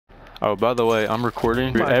Oh, by the way, I'm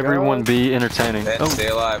recording. Oh Everyone God. be entertaining. Ben, Oh. stay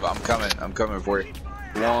alive. I'm coming. I'm coming for you.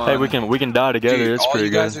 Hey, we can die together. Dude, it's all pretty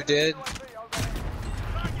you guys good. are dead?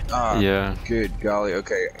 Ah, Yeah. Good golly.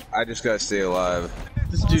 Okay, I just gotta stay alive.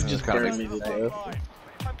 This dude just kinda burned me to death.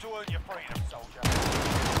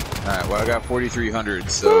 Alright, well I got 4,300,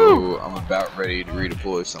 so I'm about ready to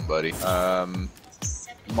redeploy somebody.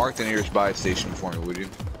 Mark the nearest buy station for me, would you?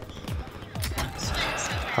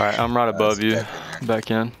 Alright, I'm right above you.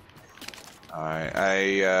 Back in. Alright,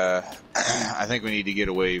 I think we need to get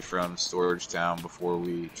away from Storage Town before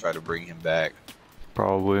we try to bring him back.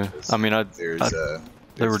 Probably. I mean,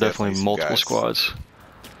 there were definitely multiple squads.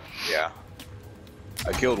 Yeah.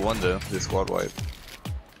 I killed one though, this squad wipe.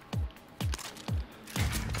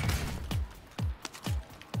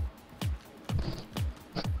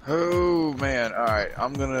 Oh man, alright,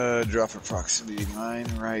 I'm gonna drop a proximity mine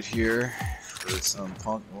right here for some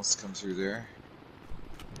punk who wants to come through there.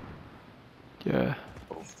 Yeah.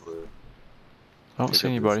 Hopefully. I don't see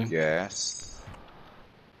anybody. Gas.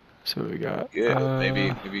 So what we got? Yeah,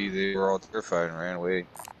 maybe they were all terrified and ran away.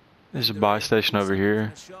 There's a buy station over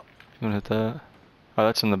here. You wanna hit that? Oh,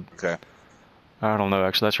 that's in the... Okay. I don't know,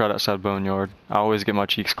 actually. That's right outside Boneyard. I always get my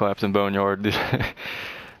cheeks clapped in Boneyard.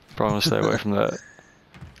 Probably want to stay away from that.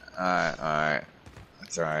 Alright.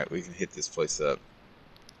 That's alright. We can hit this place up.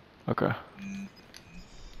 Okay.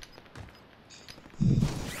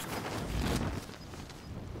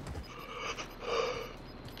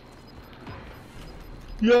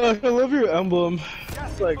 Yeah, I love your emblem.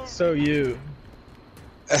 It's like so you.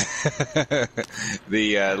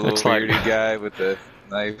 The little bearded guy with the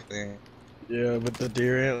knife thing. Yeah, with the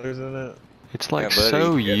deer antlers in it. It's like Yeah,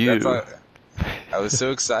 so yeah, you. I was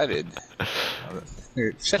so excited.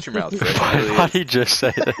 Shut your mouth, Fred. Why did he just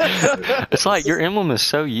say that? It's like your emblem is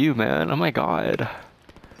so you, man. Oh my god.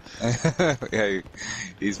 Yeah,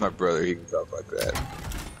 he's my brother. He can talk like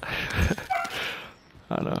that.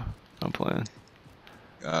 I know. I'm playing.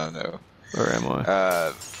 No. Or am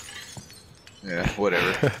I? Yeah,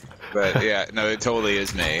 whatever. But yeah, no, it totally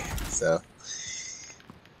is me. So,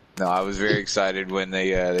 no, I was very excited when they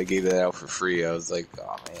gave that out for free. I was like,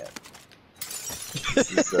 oh man,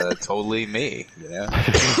 this is totally me, you know.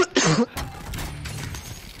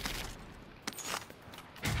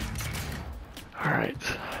 All right.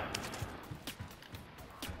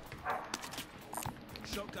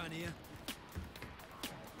 Shotgun here.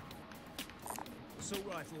 Assault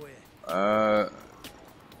rifle here.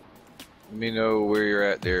 Let me know where you're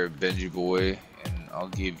at there, Benji boy, and I'll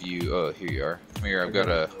give you. Oh, here you are. Come here.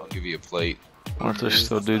 I'll give you a plate. I wonder if there's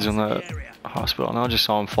still dudes in that hospital. No, I just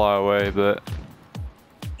saw him fly away, but.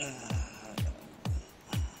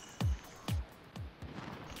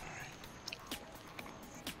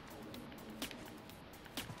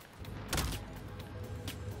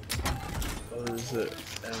 What is it?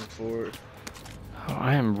 M4. Oh,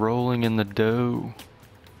 I am rolling in the dough.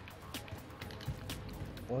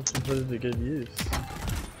 Once you put it to good use.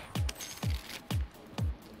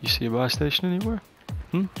 You see a buy station anywhere?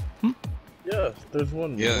 Yeah, there's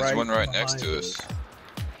one. Yeah, there's one right behind next to us.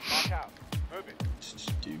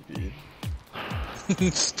 Stupid.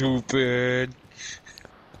 Stupid.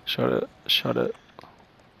 Shut it. Shut it.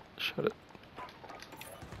 Shut it.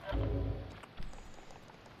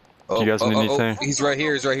 Oh, Do you guys need anything? He's right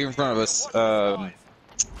here. He's right here in front of us. Right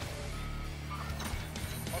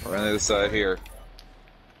on the other side here.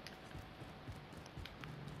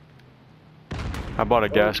 I bought a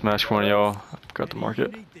gas mask for one of y'all. I forgot to mark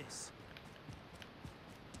it.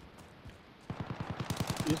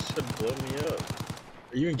 You should blow me up.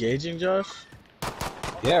 Are you engaging, Josh?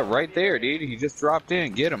 Yeah, right there, dude. He just dropped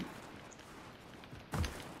in. Get him.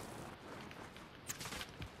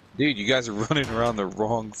 Dude, you guys are running around the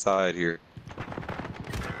wrong side here.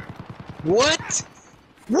 What?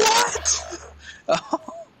 What?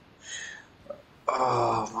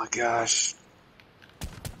 Oh my gosh.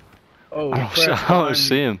 Oh, I don't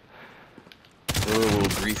see him. Oh,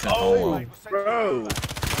 grief and Oh, home. bro.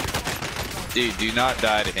 Dude, do not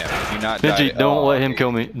die to him. Do not die Benji, to don't let him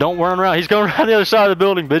kill me. Don't run around. He's going around the other side of the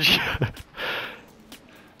building, Benji.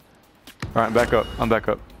 Alright, back up. I'm back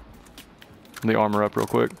up. Let me armor up real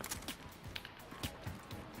quick.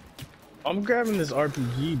 I'm grabbing this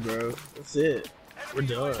RPG, bro. That's it. We're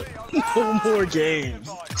done. No more games.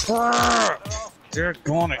 Crap! They're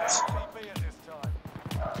on it.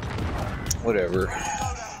 Whatever.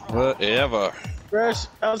 Whatever. Fresh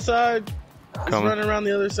outside. He's Coming. running around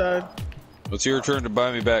the other side. It's your turn to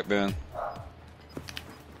buy me back, Ben.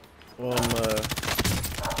 Well,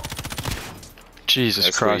 Jesus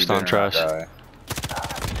That's where Christ you on better not trash. die.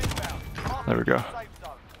 There we go.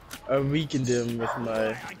 I weakened him with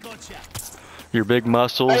my. I gotcha. Your big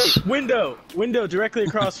muscles. Hey, window, directly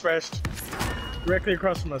across, Fresh. Directly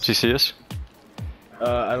across from us. Did you see us?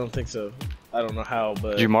 I don't think so. I don't know how,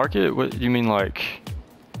 but. Did you mark it? What you mean, like?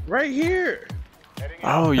 Right here.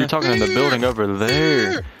 Oh, you're talking in the building over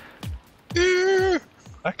there.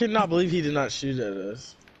 I cannot believe he did not shoot at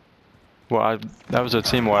us. Well, that was a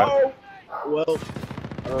team wipe. Oh, well.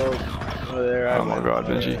 Oh, there I Oh my went. God,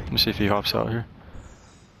 Benji. Alright. Let me see if he hops out here.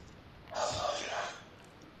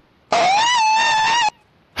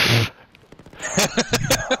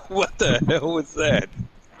 What the hell was that?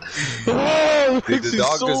 Oh, Did the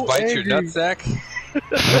dog just bite your nutsack?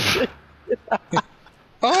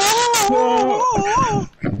 Oh!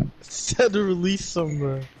 Said to release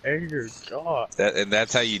some anger. God. And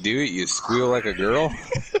that's how you do it? You squeal like a girl?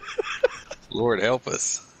 Lord help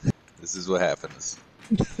us. This is what happens.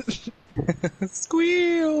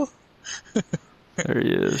 Squeal! There he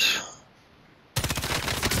is.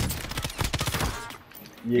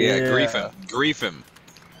 Yeah, grief him. Grief him.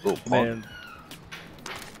 Little punk. Man.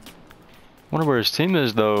 Wonder where his team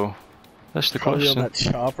is though. That's the Probably on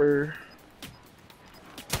question. that chopper.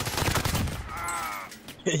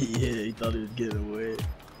 Yeah, he thought he was getting away.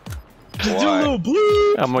 Just do a Why? little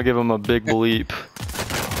bleep. I'm gonna give him a big bleep.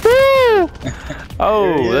 Woo!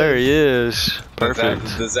 Oh, there he is. Perfect.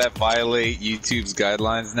 Does that violate YouTube's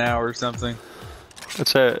guidelines now or something? I'd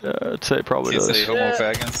say it probably Can't say does. homo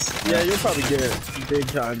faggots? Yeah, you'll probably get big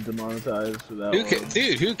time demonetized for that one.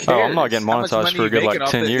 Dude, who cares? Oh, I'm not getting How much monetized money for a you good, making like,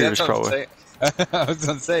 off 10 it? years, That's what I'm probably. saying. I was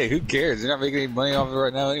gonna say, who cares? You're not making any money off it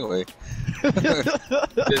right now anyway.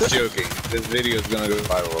 Just joking. This video is gonna go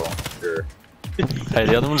viral, I'm sure. Hey,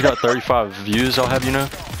 the other one's got 35 views, I'll have you know.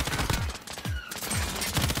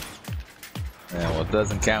 Yeah, well, it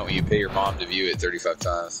doesn't count when you pay your mom to view it 35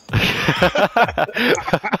 times.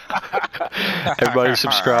 Everybody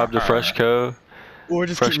subscribe to FreshCo. Or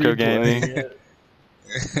just FreshCo keep replaying Gaming.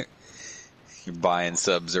 it. You're buying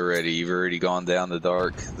subs already. You've already gone down the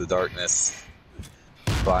darkness.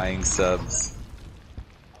 Buying subs.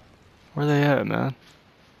 Where they at, man?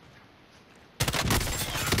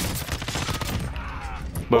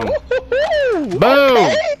 Boom.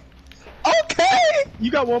 Boom! Okay!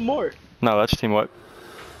 You got one more. No, that's a team wipe.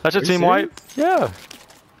 That's a Are you team wipe? Yeah.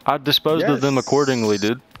 I disposed of them Yes. accordingly,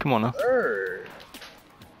 dude. Come on now.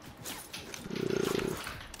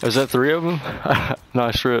 Is that 3 of them?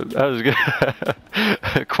 Nice rip. That was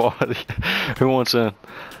good. Quality. Who wants in?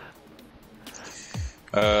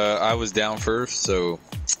 I was down first, so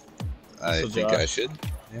I So think Josh. I should.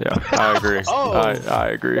 Yeah, I agree. Oh. I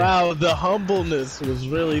agree. Wow, the humbleness was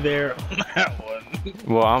really there on that one.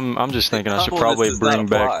 Well, I'm just thinking I should Humbleness probably does not bring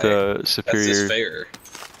back apply. the That's superior. just fair.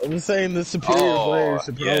 I'm saying the superior Oh, player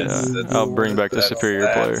should yes, probably that's- I'll bring back the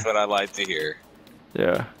superior player. That's what I like to hear.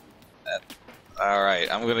 Yeah. All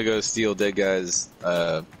right, I'm gonna go steal dead guys'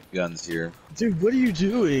 guns here. Dude, what are you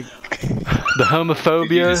doing? The Did you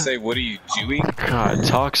homophobia. just say, "What are you doing?" God,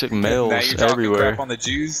 toxic now males you're talking everywhere. crap on the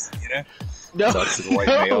Jews, you know? No, Toxic white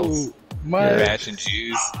males. My, Bashing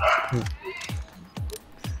Jews.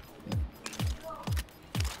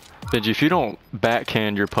 Benji, if you don't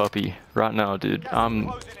backhand your puppy right now, dude, I'm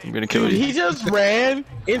gonna kill dude, you. he just ran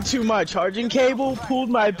into my charging cable, pulled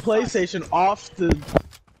my PlayStation off the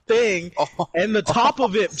thing, and the top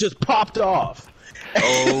of it just popped off.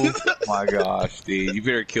 Oh my gosh, dude. You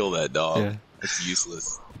better kill that dog. Yeah. It's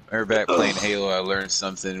useless. I remember back playing Halo, I learned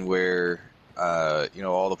something where, you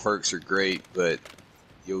know, all the perks are great, but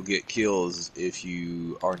you'll get kills if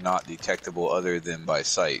you are not detectable other than by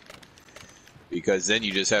sight. Because then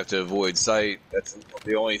you just have to avoid sight. That's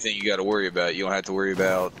the only thing you got to worry about. You don't have to worry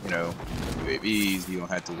about, you know, UAVs. You don't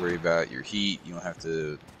have to worry about your heat. You don't have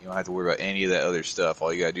to worry about any of that other stuff.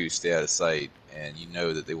 All you got to do is stay out of sight, and you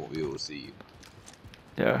know that they won't be able to see you.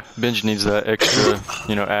 Yeah, Benji needs that extra,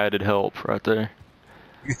 added help right there.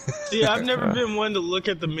 See, I've never been one to look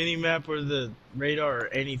at the mini map or the radar or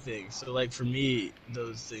anything. So, like, for me,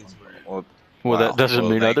 those things were Well, Wow. that doesn't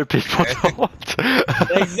Well, mean thank- other people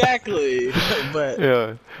don't. exactly. But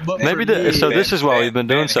Yeah. but Maybe for the- me, so this is why we've been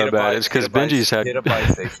doing Ben, so hit a bad. buy- It's 'cause hit a buy- Benji's had- hit a buy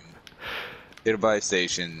station. Hit a buy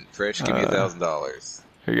station. Fresh, give me $1,000.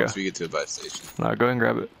 Here you Once go. we get to a buy station. No, go ahead and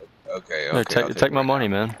grab it. Okay. Yeah, Okay. I'll take my it. money,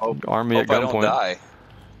 man. Hope- Army at Hope I don't gunpoint. die.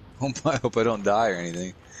 I hope I don't die or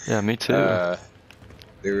anything. Yeah, me too.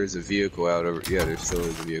 There is a vehicle out over. Yeah, there still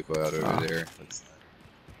is a vehicle out over Oh. there.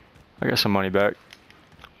 I got some money back.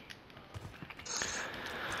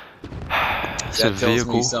 It's a That tells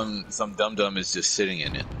vehicle. me some dum dum is just sitting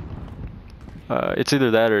in it. It's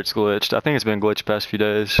either that or it's glitched. I think it's been glitched past few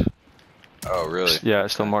days. Oh, really? Yeah, it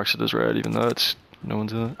still marks it as red, even though no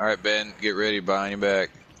one's in it. All right, Ben, get ready. Behind your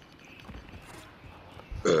back.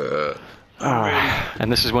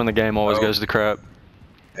 And this is when the game always goes to crap.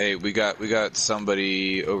 Hey, we got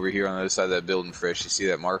somebody over here on the other side of that building, Fresh. You see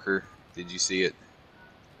that marker? Did you see it?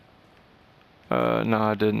 No,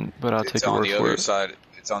 I didn't, but I'll take your word for it.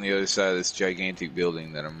 It's on the other side of this gigantic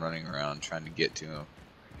building that I'm running around trying to get to him.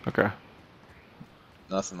 Okay.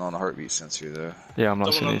 Nothing on the heartbeat sensor, though. Yeah, I'm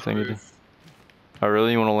not seeing anything either. Oh,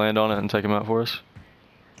 really? You want to land on it and take him out for us?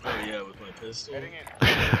 Oh yeah, with my pistol.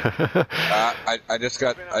 I just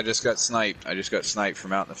got sniped. I just got sniped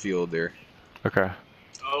from out in the field there. Okay.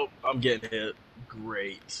 Oh, I'm getting hit.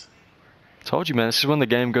 Great. Told you, man. This is when the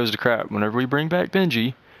game goes to crap. Whenever we bring back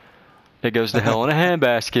Benji, it goes to hell in a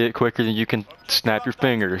handbasket quicker than you can snap your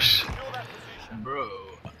fingers. Bro,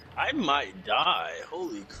 I might die.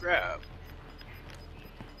 Holy crap.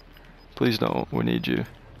 Please don't. We need you.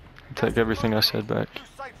 Take everything I said back.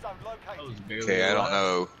 Okay, I don't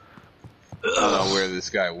know where this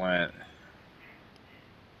guy went.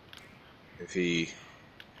 If he...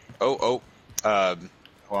 well, I'm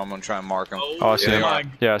gonna try and mark him. Oh, I see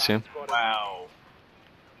him. Yeah, I see him. Wow.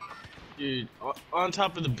 Dude, on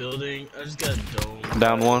top of the building, I just got domed.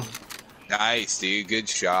 Down one. Nice, dude. Good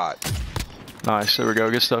shot. Nice. There we go.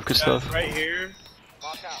 Good stuff. Good stuff. Right here.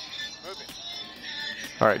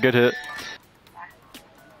 Alright, good hit.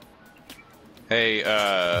 Hey,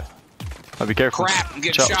 I'll be careful. crap, I'm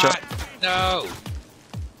getting shot. No.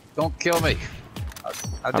 Don't kill me.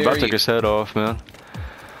 I about took his head off, man.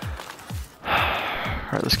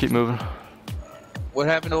 Alright, let's keep moving. What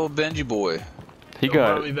happened to old Benji boy? He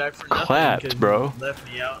got clapped, bro. Left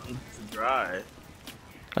me out to dry.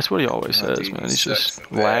 That's what he always says, dude, man. He's just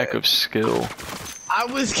lack of skill. I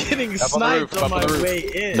was getting sniped on my way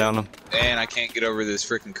in. Down him. Man, I can't get over this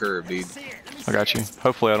freaking curb, dude. I got you.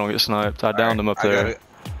 Hopefully I don't get sniped. I downed him up there.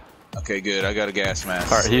 Okay, good. I got a gas mask.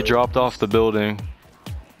 Alright, he dropped off the building.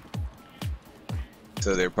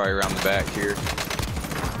 So they're probably around the back here.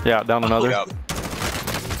 Yeah, down another. Yep.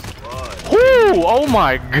 Woo! Oh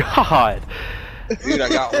my god! Dude, I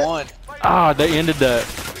got one. Ah, they ended that.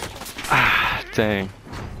 Ah, dang.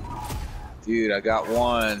 Dude, I got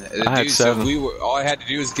one. I had 7. So all I had to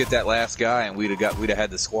do was get that last guy, and we'd have had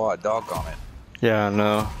the squad. Doggone it. Yeah, I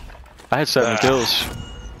know. I had 7 kills.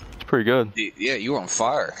 It's pretty good. Yeah, you were on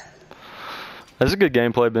fire. That's a good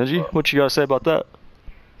gameplay, Benji. What you gotta say about that?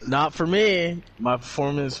 Not for me. My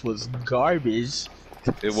performance was garbage.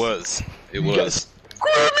 It was. It You was. guys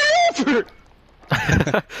screwed me over.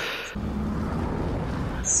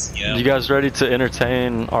 Yeah. You guys ready to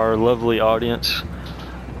entertain our lovely audience?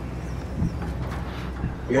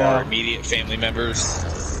 Our immediate family members.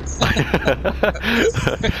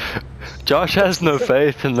 Josh has no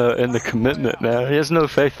faith in the commitment, man. He has no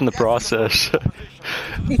faith in the process.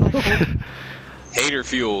 Hater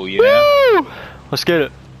fuel, you know? Woo! Let's get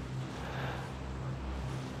it.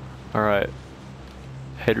 Alright.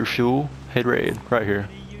 Hater fuel, haterade, right here.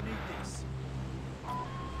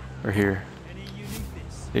 Or here.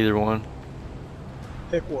 Either one.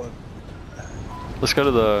 Pick one. Let's go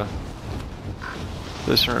to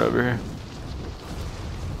this one right over here.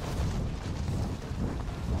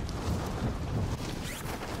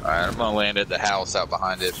 Alright, I'm gonna land at the house out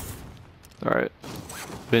behind it. Alright.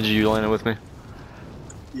 Benji, you landing with me?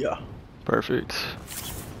 Yeah. Perfect.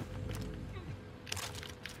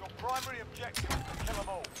 Your primary objective is to kill them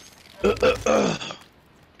all.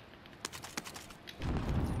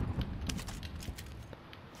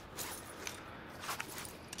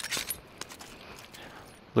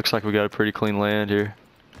 Looks like we got a pretty clean land here.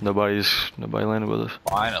 Nobody landed with us.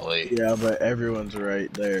 Finally. Yeah, but everyone's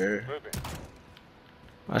right there.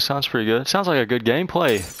 That sounds pretty good. Sounds like a good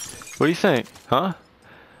gameplay. What do you think? Huh?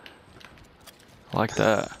 I like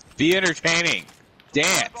that. Be entertaining.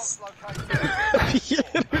 Dance.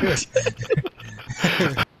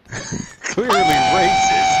 Clearly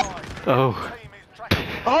racist. Oh.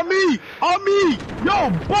 On me! On me! Yo,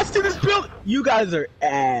 busting this building! You guys are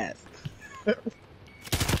ass.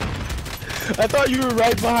 I thought you were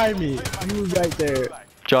right behind me. You were right there.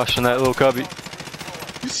 Josh in that little cubby.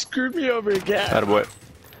 You screwed me over again. Attaboy.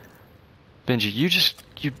 Benji, you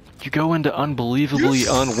go into unbelievably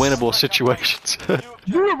unwinnable situations.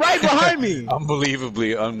 You were right behind me.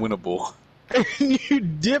 Unbelievably unwinnable. And you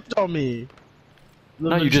dipped on me.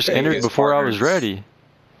 No, you just entered before I was ready.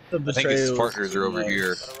 I think his partners are over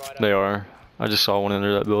here. They are. I just saw one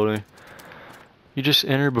enter that building. You just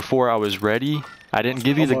entered before I was ready. I didn't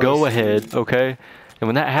give you the go-ahead, okay? And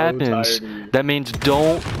when that happens, that means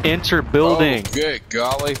don't enter building. Oh, good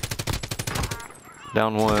golly.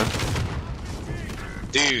 Down one.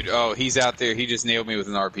 Dude, oh, he's out there. He just nailed me with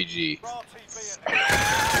an RPG.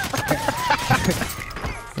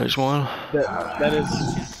 There's one. That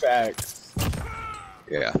is facts.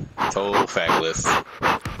 Yeah, total fact list.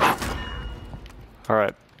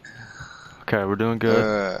 Alright. Okay, we're doing good.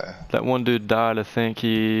 That one dude died, I think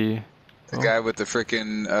he... The guy with the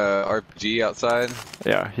freaking RPG outside?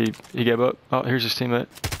 Yeah, he gave up. Oh, here's his teammate.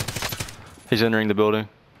 He's entering the building.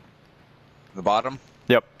 The bottom?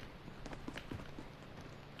 Yep.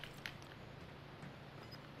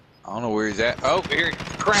 I don't know where he's at. Oh, here.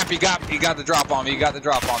 Crap, he got the drop on me. He got the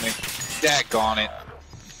drop on me. Daggone it.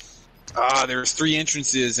 Ah, there was 3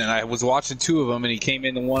 entrances, and I was watching 2 of them, and he came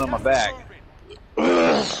into one on my back.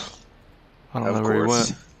 I don't know where he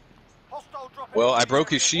went. Well, I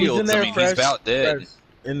broke his shield. There, I mean, he's about dead. Fresh.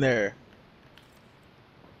 In there.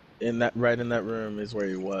 Right in that room is where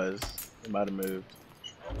he was. He might have moved.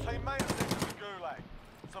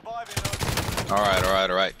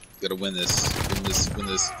 Alright. Gotta win this. Win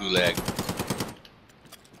this gulag.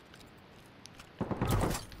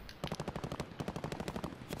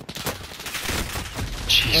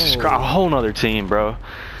 Jesus Christ, a whole nother team, bro.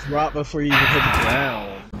 Drop before you even hit the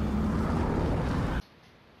ground.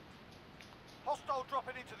 Hostile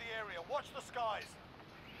dropping into the area. Watch the skies.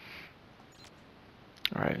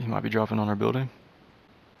 Alright, he might be dropping on our building.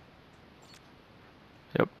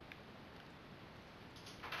 Yep.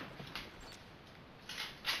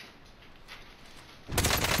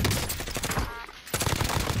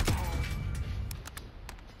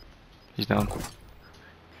 He's down.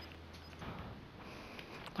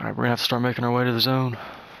 Alright, we're gonna have to start making our way to the zone.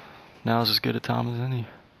 Now's as good a time as any.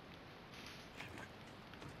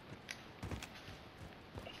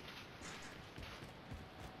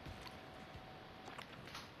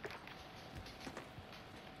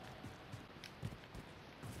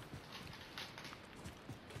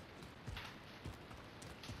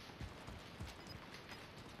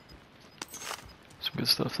 Some good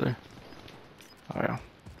stuff there. Oh yeah.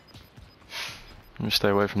 Let me stay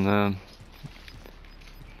away from them.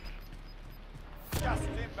 Gas is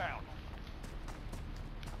inbound.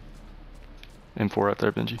 M4 right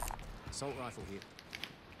there, Benji. Assault rifle here.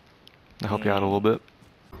 I'll help you out a little bit.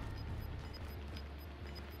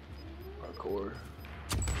 Hardcore.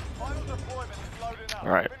 Final deployment is loading up.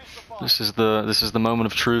 Alright. Finish the fight. This is the moment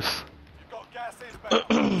of truth. You've got gas inbound. Safe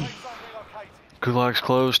zone relocated. Gulag's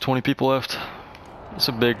closed, 20 people left. It's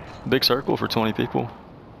a big circle for 20 people.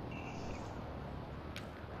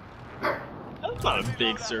 That's not a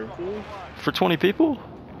big circle. For 20 people?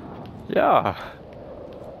 Yeah.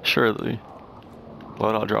 Surely.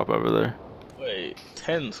 Well, I'll drop over there. Wait,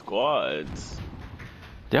 10 squads.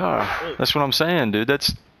 Yeah, that's what I'm saying, dude.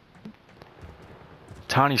 That's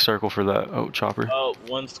tiny circle for that. Oh, chopper. Oh,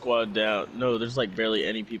 1 squad down. No, there's like barely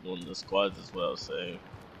any people in the squads as well, so.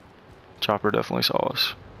 Chopper definitely saw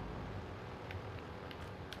us.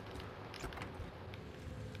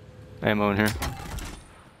 Ammo in here.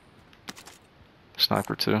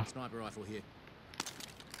 Sniper too. Sniper rifle here.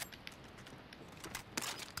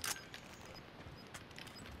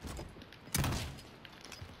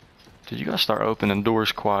 Dude, you gotta start opening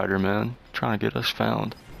doors quieter, man. Trying to get us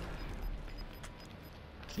found.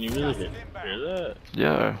 Can you really hear that?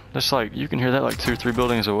 Yeah, that's like, you can hear that like 2 or 3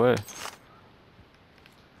 buildings away.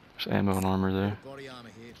 There's ammo and armor there. Body armor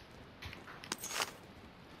here.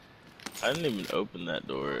 I didn't even open that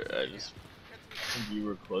door. I just think you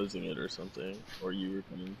were closing it or something, or you were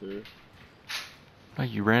coming through. Oh,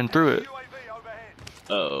 you ran through it. UAV overhead.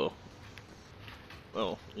 Oh.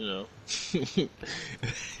 Well, you know,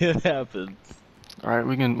 it happens. All right,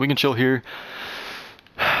 we can chill here.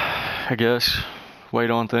 I guess. Wait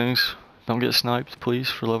on things. Don't get sniped, please,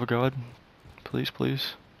 for the love of God. Please,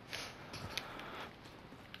 please.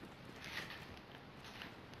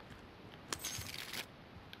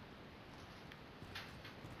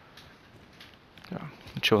 Yeah,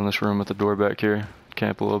 I'm chill in this room with the door back here.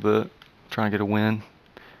 Camp a little bit. Trying to get a win.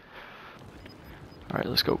 All right,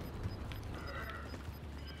 let's go.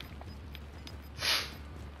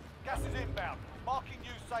 Gas is inbound. Marking new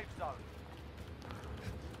safe zone.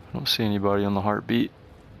 I don't see anybody on the heartbeat.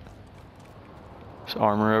 There's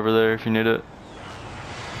armor over there if you need it.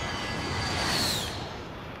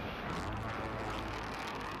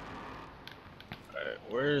 Alright,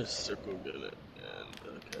 where's circle gonna end?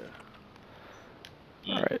 Okay.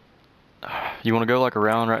 Alright. You want to go like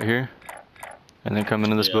around right here? And then come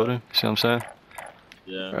into this building? See what I'm saying?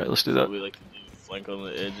 Yeah. Alright, let's do that. We like to do flank on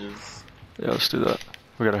the edges. Yeah, let's do that.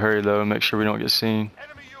 We gotta hurry though and make sure we don't get seen.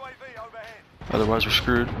 Enemy UAV overhead. Otherwise we're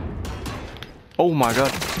screwed. Oh my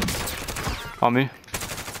god. On me.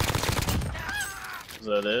 Is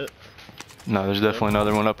that it? No, there's definitely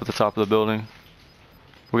another one up at the top of the building.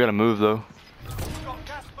 We gotta move though. You've got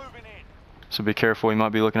gas moving in. So be careful, he might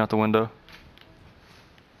be looking out the window.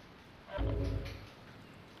 Enemy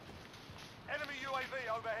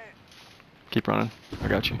UAV overhead. Keep running. I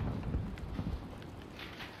got you.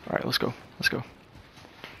 Alright, let's go. Let's go.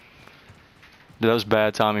 Dude, that was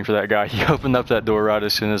bad timing for that guy. He opened up that door right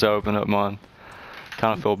as soon as I opened up mine.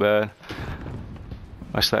 Kind of feel bad.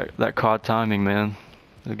 That's that COD timing, man.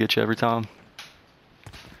 It'll get you every time.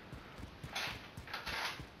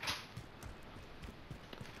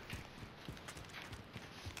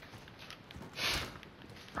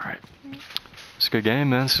 Alright. It's a good game,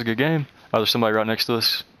 man. This is a good game. Oh, there's somebody right next to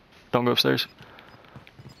us. Don't go upstairs.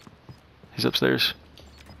 He's upstairs.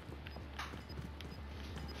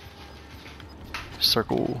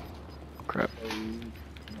 Circle. Crap. Oh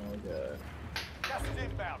my god. Gas is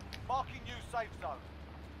inbound. Marking new safe zone.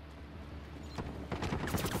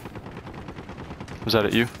 Was that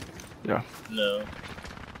at you? Yeah. No.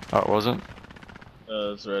 Oh, it wasn't?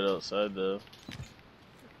 It's right outside though.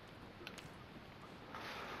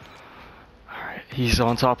 Alright, he's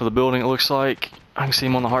on top of the building, it looks like. I can see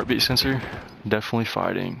him on the heartbeat sensor. Definitely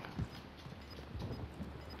fighting.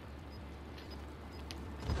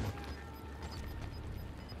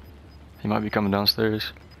 He might be coming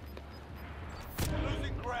downstairs.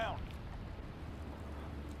 Losing ground.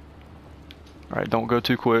 Alright, don't go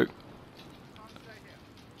too quick.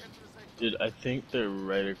 Dude, I think they're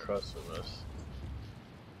right across from us.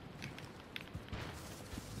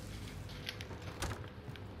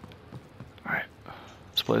 Alright,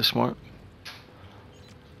 let's play smart.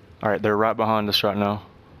 Alright, they're right behind us right now.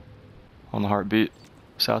 On the heartbeat. Hey,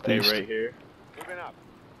 Southeast. right here. Moving up.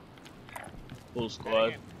 Full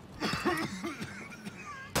squad.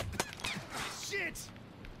 Shit!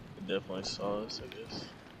 They definitely saw us, I guess.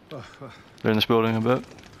 They're in this building, I bet.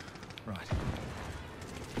 Right.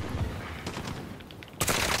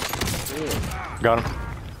 Got him.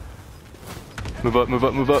 Move up, move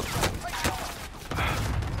up, move up.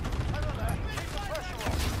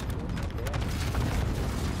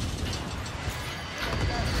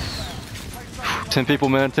 Ten people,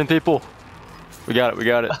 man, 10 people. We got it, we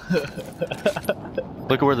got it.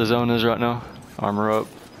 Look at where the zone is right now. Armor up.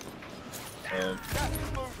 And Gas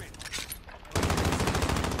is moving.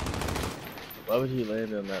 why would he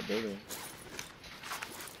land in that building?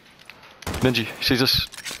 Benji, he sees us.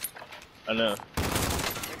 I know.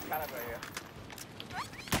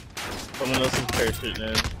 Someone else is parachuting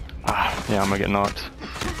in. Ah, yeah, I'm gonna get knocked.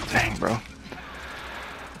 Dang, bro.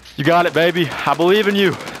 You got it, baby. I believe in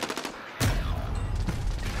you.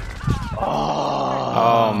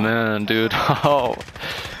 Oh man, dude. Oh.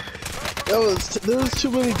 There was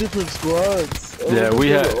too many different squads. Yeah,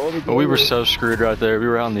 we were so screwed right there. We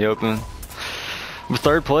were out in the open. But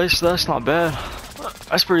third place, that's not bad.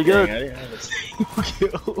 That's pretty good. Dang, I didn't have a single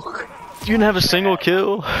kill. You didn't have a single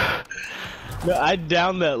kill? No, I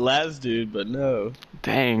downed that last dude, but no.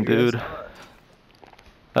 Dang, dude.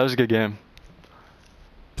 That was a good game.